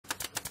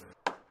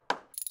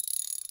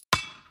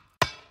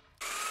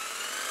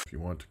If you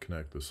want to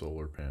connect the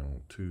solar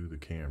panel to the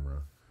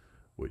camera,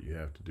 what you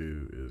have to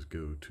do is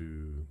go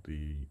to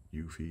the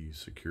Eufy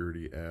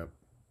Security app,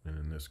 and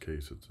in this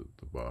case it's at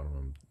the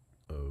bottom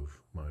of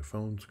my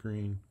phone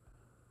screen.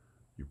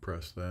 You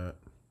press that,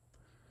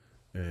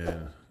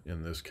 and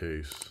in this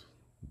case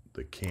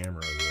the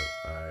camera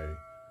that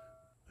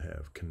I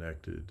have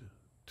connected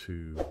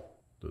to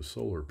the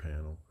solar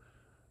panel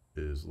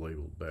is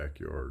labeled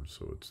backyard,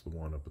 so it's the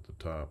one up at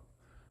the top.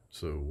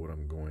 So what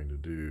I'm going to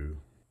do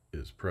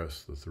is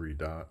press the three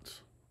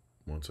dots.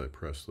 Once I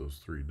press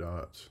those three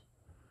dots,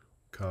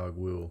 cog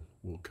wheel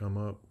will come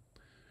up,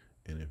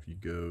 and if you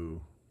go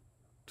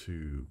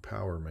to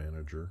Power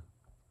Manager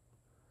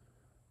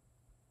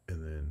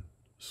and then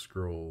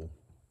scroll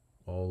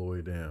all the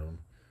way down,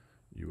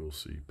 you will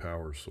see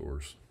power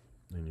source,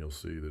 and you'll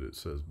see that it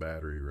says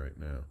battery right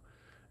now,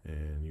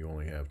 and you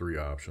only have three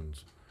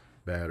options: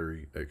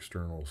 battery,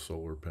 external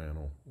solar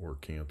panel, or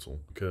cancel.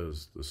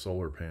 Because the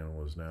solar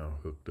panel is now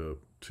hooked up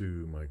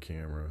to my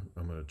camera,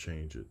 I'm going to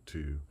change it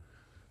to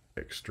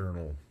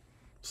external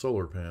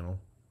solar panel,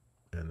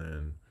 and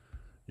then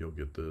you'll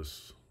get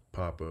this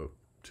pop up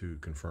to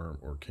confirm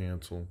or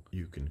cancel.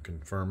 You can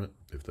confirm it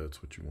if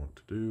that's what you want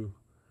to do,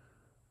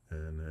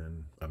 and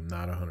then I'm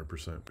not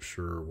 100%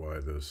 sure why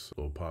this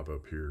little pop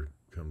up here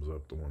comes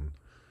up, the one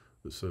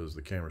that says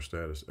the camera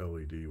status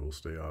LED will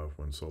stay off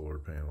when solar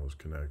panel is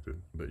connected,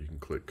 but you can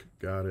click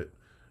got it,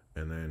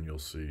 and then you'll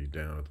see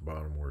down at the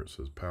bottom where it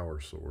says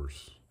power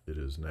source, it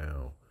is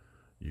now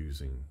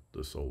using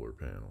the solar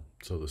panel.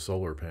 So the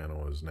solar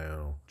panel is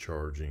now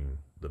charging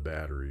the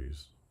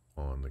batteries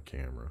on the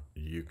camera.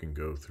 You can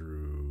go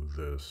through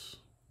this,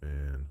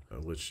 and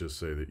let's just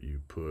say that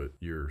you put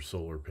your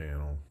solar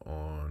panel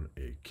on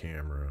a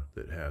camera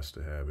that has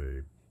to have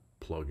a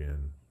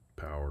plug-in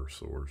power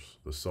source.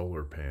 The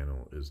solar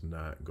panel is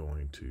not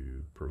going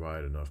to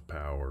provide enough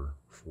power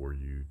for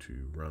you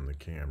to run the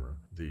camera.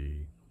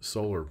 The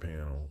solar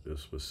panel is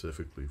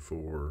specifically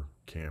for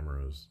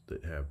cameras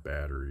that have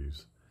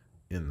batteries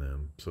in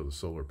them, so the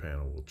solar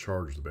panel will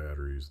charge the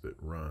batteries that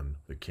run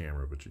the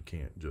camera, but you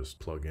can't just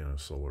plug in a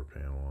solar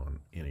panel on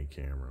any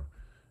camera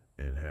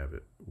and have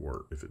it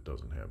work if it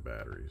doesn't have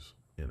batteries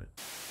in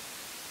it.